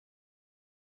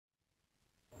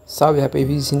Salve, rapaz,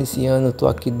 vídeos iniciando. Eu tô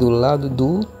aqui do lado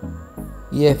do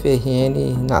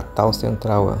IFRN Natal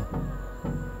Central,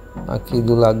 ó. Aqui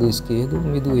do lado esquerdo,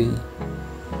 Midway.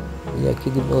 E aqui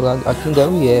do meu lado, aqui ainda é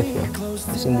o IF,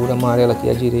 ó. Esse muro amarelo aqui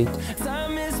à direita.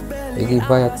 Ele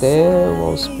vai até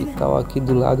o hospital aqui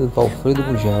do lado do Alfredo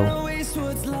Gugel.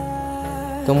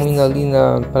 Estamos indo ali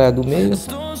na Praia do Meio.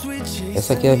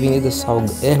 Essa aqui é a Avenida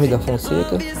Hermes da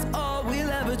Fonseca,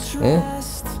 né?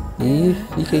 E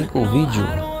fica aí com o vídeo.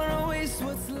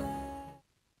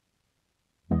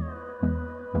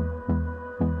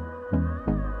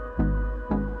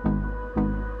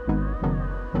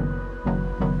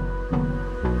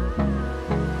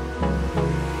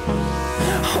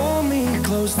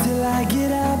 Close till I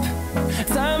get up.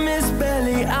 Time is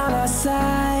barely on our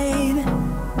side.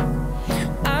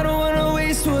 I don't wanna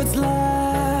waste what's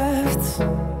left.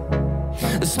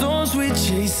 The storms we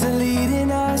chase are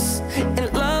leading us, and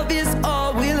love is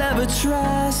all we'll ever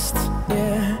trust.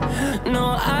 Yeah,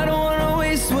 no, I don't wanna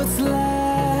waste what's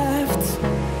left.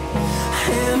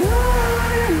 And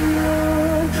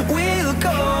on we'll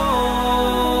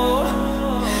go,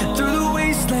 through the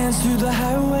wastelands, through the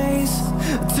highways,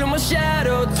 till my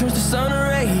shadow turns to sun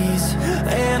rays.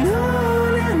 And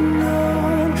on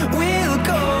we'll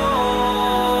go,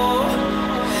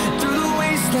 through the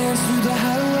wastelands, through the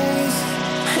highways.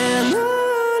 And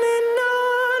on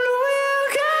we'll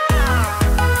go.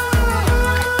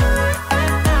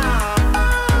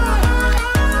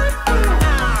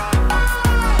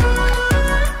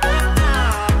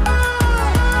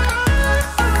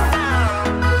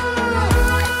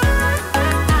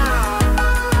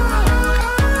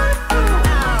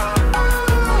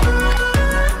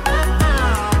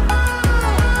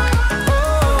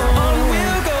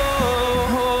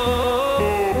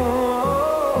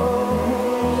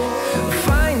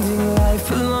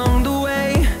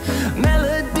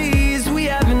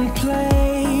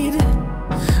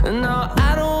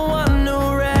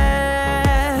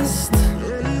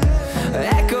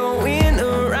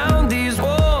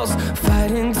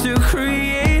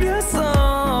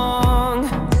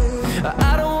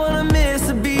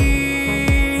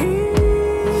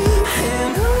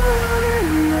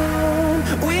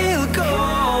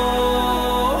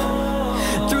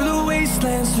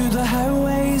 Through the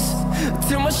highways,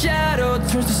 till my shadow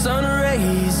turns to sun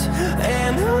rays.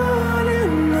 And on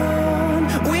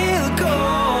we'll go,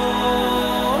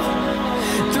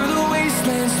 through the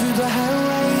wastelands, through the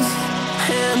highways.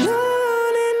 And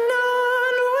on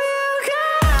we'll go.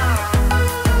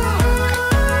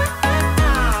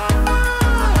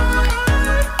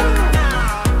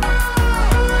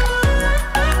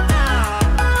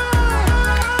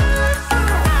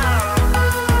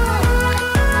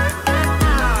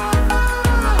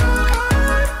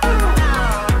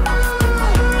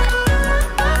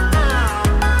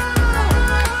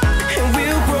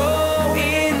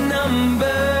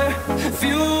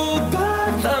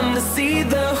 See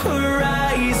the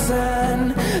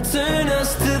horizon turn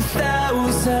us to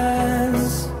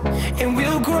thousands, and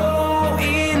we'll grow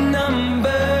in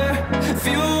number,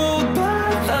 fueled by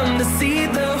them to see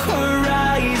the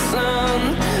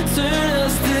horizon turn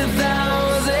us to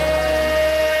thousands.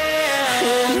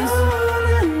 And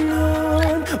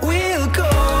on we'll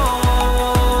go,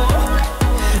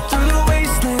 through the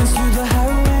wastelands, through the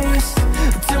highways,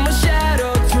 till my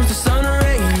shadow turns to sun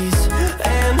rays.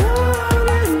 And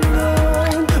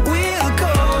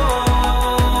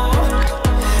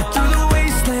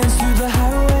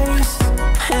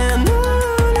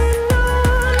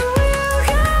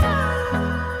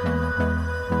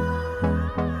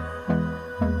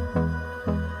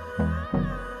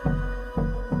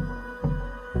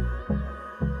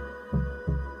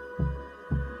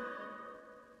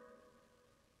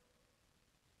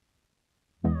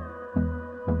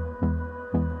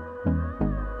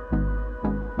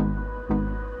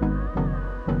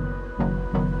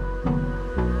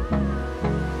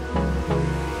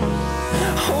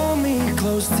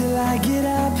close till I get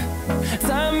up.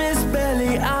 Time is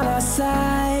barely on our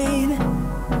side.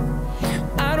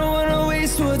 I don't wanna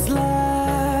waste what's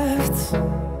left.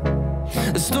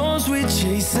 The storms we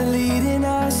chase are leading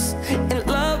us, and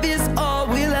love is all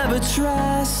we'll ever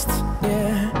trust.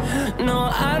 Yeah,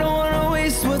 no, I don't wanna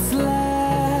waste what's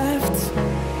left.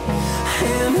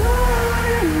 And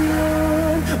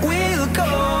on we'll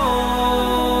go,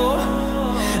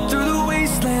 through the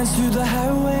wastelands, through the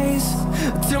highways,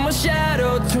 till my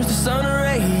shadow turns to sun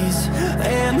rays.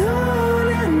 And on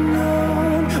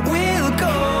we'll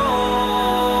go,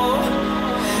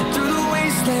 through the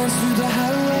wastelands, through the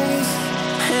highways.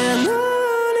 And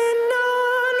on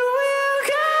we'll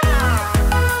go.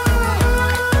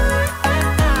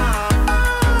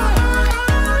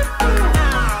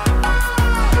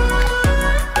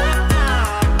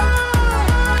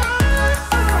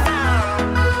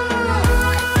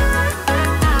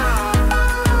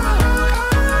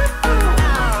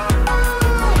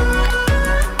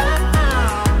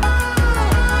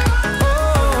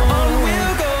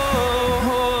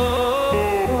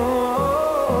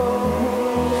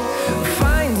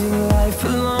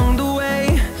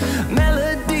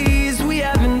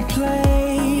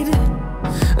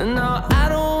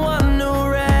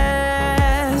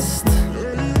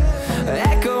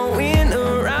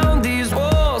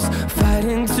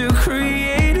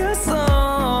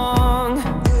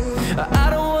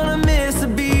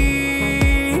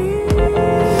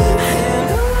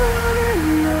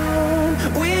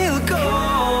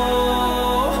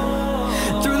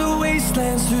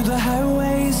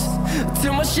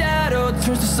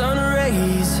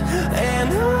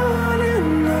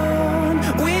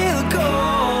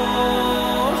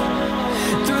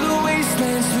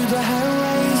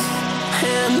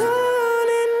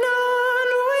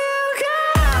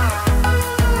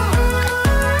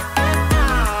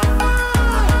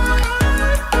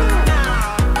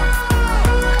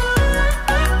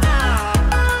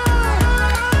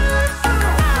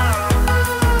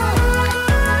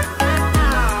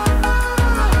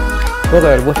 Bom,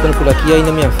 galera, vou ficando por aqui. Aí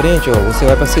na minha frente, ó, você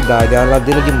vai pra cidade, a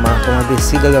ladeira de Marca, uma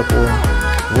descida da porra.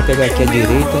 Vou pegar aqui à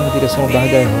direita em direção ao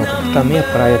bairro da Rocas. Também é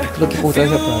praia, tudo aqui por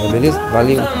trás é praia, beleza?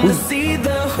 Valeu,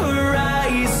 fui!